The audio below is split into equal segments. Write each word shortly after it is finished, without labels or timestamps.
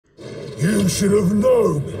You should have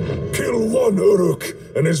known. Kill one Uruk,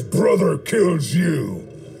 and his brother kills you.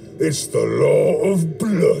 It's the law of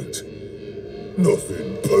blood.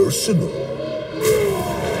 Nothing personal.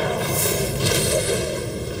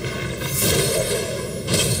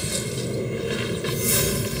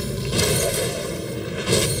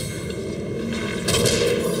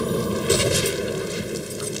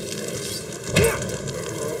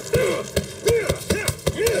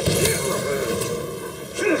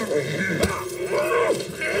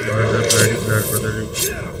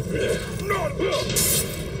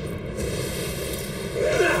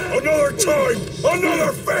 Another time!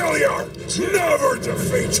 Another failure! Never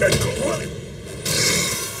defeated!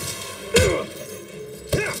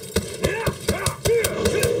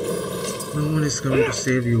 No one is coming to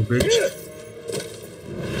save you, bitch.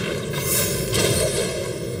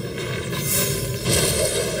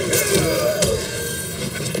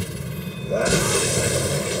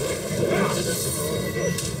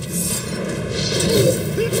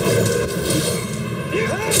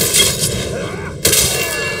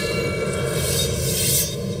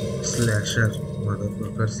 Slasher,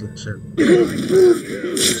 motherfucker, slasher.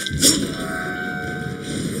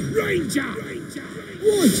 Ranger!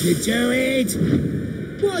 Why'd you do it?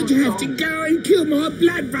 Why'd you have to go and kill my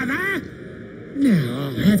blood brother? Now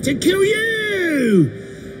I'll have to kill you!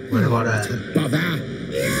 What about What a bother!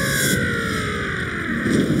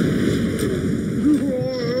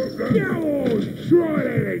 Try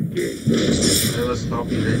it again! I was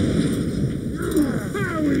stopping it.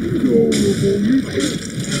 How adorable you think!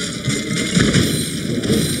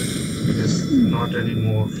 Yes, not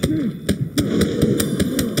anymore.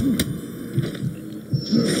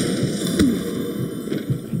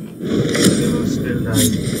 They will still die.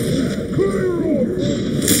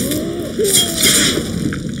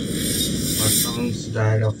 But someone's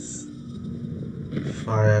died of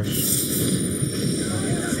fire.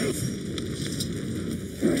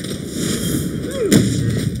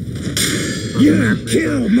 You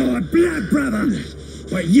killed my blood brother,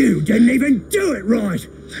 but you didn't even do it right.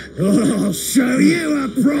 I'll show you a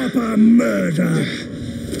proper murder.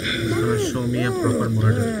 Gonna show me a proper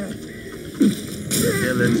murder.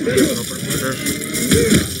 Okay, let's do a proper murder.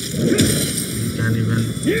 You can't even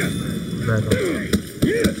back up.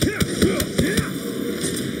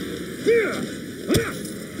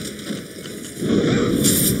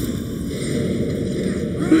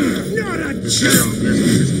 Not a This guy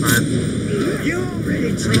obviously is fire. You already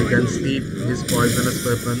And you tried. can see his poisonous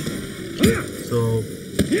weapon. So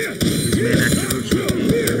his main attribute should be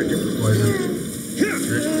related to poison.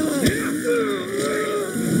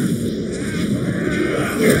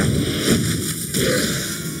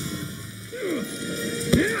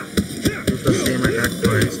 Use the same attack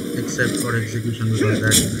twice, except for execution, because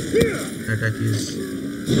that attack is.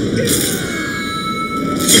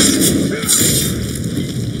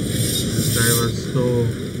 This guy was so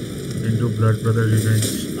into blood brother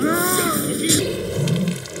revenge.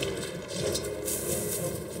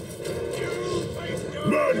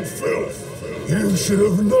 Man filth! You should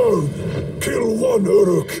have known. Kill one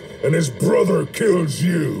Uruk, and his brother kills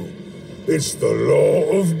you. It's the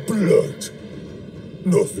law of blood.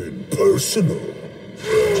 Nothing personal.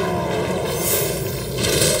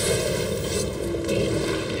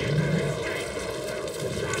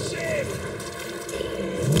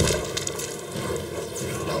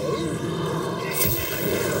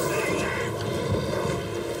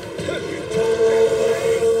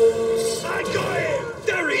 I got him!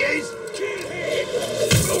 There he is! Kill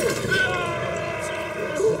him!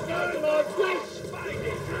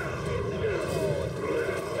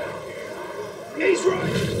 He's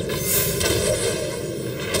right!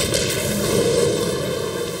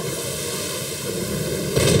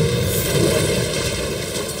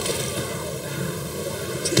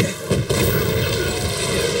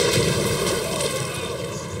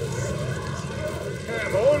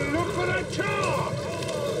 Come on, look for the car!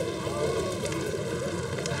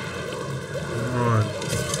 Come on.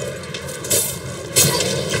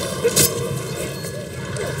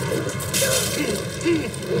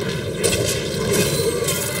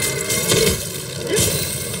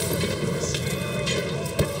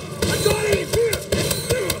 I got him!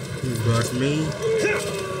 You got me? You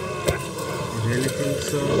really think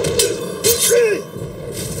so?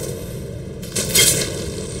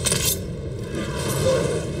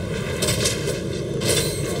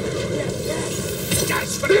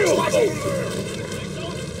 That's for the twaddle!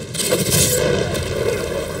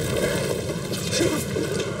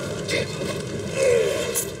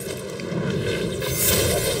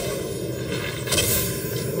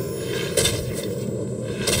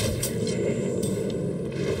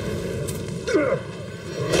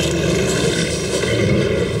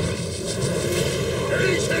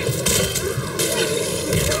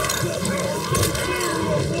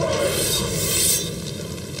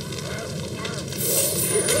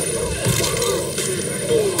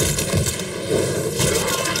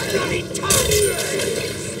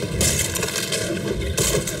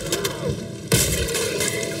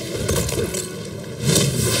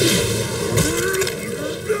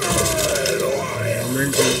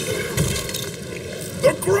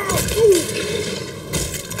 The ground!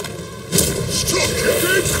 Stop your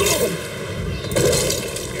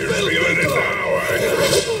You're feeling it now,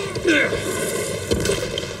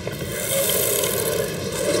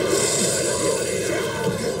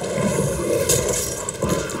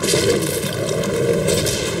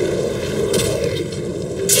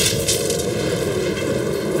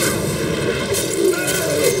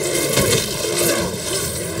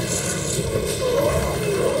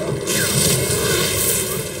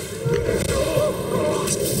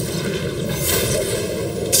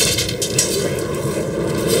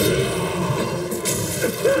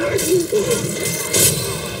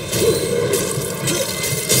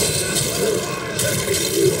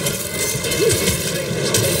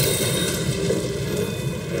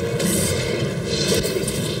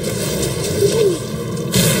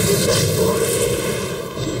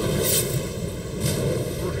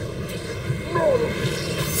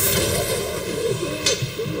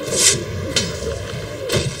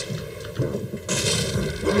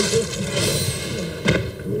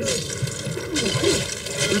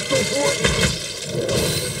 It's the